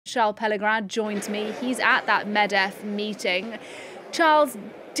Charles Pellegrin joins me. He's at that Medef meeting. Charles,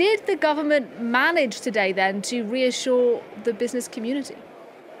 did the government manage today then to reassure the business community?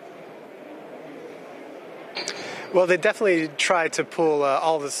 Well, they definitely tried to pull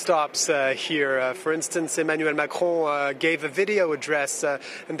all the stops here. For instance, Emmanuel Macron gave a video address,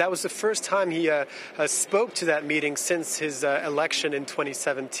 and that was the first time he spoke to that meeting since his election in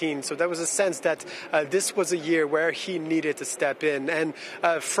 2017. So there was a sense that this was a year where he needed to step in. And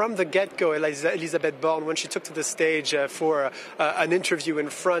from the get-go, Elisabeth Borne, when she took to the stage for an interview in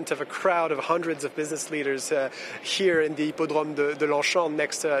front of a crowd of hundreds of business leaders here in the Hippodrome de Longchamp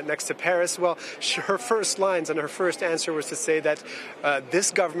next to Paris, well, her first lines and her first answer was to say that this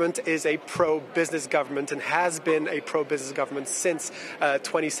government is a pro-business government and has been a pro-business government since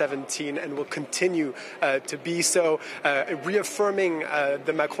 2017 and will continue to be so, reaffirming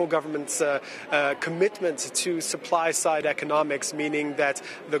the Macron government's commitment to supply-side economics, meaning that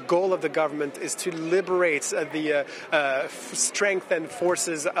the goal of the government is to liberate the strength and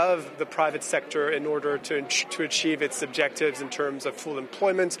forces of the private sector in order to achieve its objectives in terms of full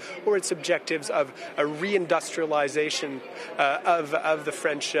employment or its objectives of a reindustrialization of the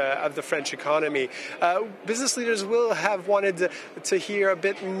French economy. Business leaders will have wanted to hear a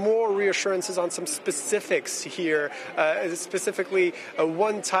bit more reassurances on some specifics here, specifically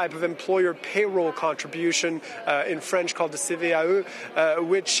one type of employer payroll contribution in French called the CVAE,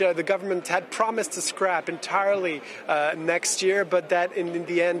 which the government had promised to scrap entirely next year, but that in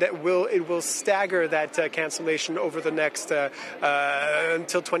the end it will stagger that cancellation over the next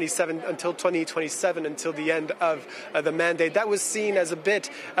until 2027, until the end of the mandate. That was seen as a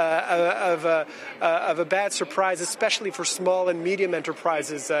bit of a bad surprise, especially for small and medium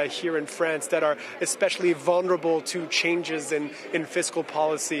enterprises here in France that are especially vulnerable to changes in fiscal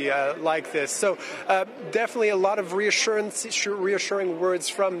policy like this. So definitely a lot of reassuring words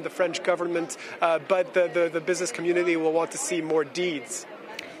from the French government, but the business community will want to see more deeds.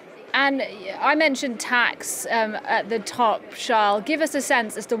 And I mentioned tax at the top, Charles. Give us a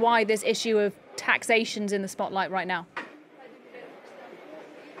sense as to why this issue of taxation's in the spotlight right now.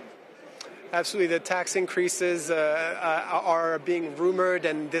 Absolutely. The tax increases are being rumored,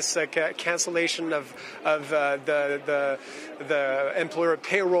 and this cancellation of the employer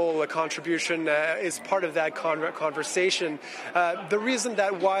payroll contribution is part of that conversation. The reason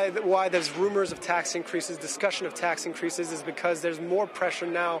that why there's rumors of tax increases, discussion of tax increases, is because there's more pressure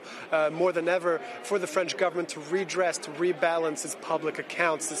now, more than ever, for the French government to redress, to rebalance its public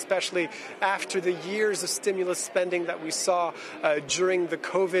accounts, especially after the years of stimulus spending that we saw during the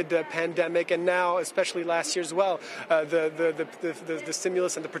COVID pandemic. And now, especially last year as well, the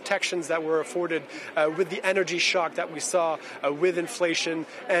stimulus and the protections that were afforded with the energy shock that we saw with inflation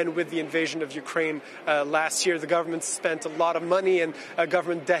and with the invasion of Ukraine last year. The government spent a lot of money, and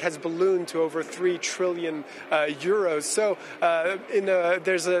government debt has ballooned to over 3 trillion euros. So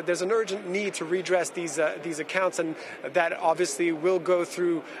there's an urgent need to redress these accounts, and that obviously will go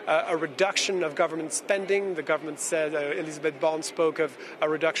through a reduction of government spending. The government said, Elisabeth Borne spoke of a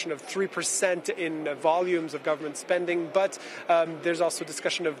reduction of 3% in volumes of government spending, but there's also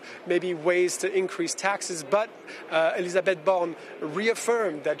discussion of maybe ways to increase taxes. But Elisabeth Borne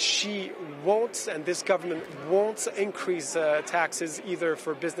reaffirmed that she won't, and this government won't, increase taxes either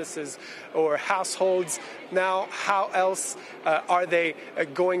for businesses or households. Now, how else are they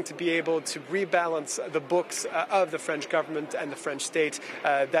going to be able to rebalance the books of the French government and the French state?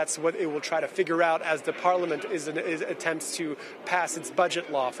 That's what it will try to figure out as the Parliament attempts to pass its budget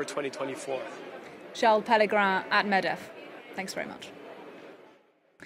law for 2024. Charles Pellegrin at Medef. Thanks very much.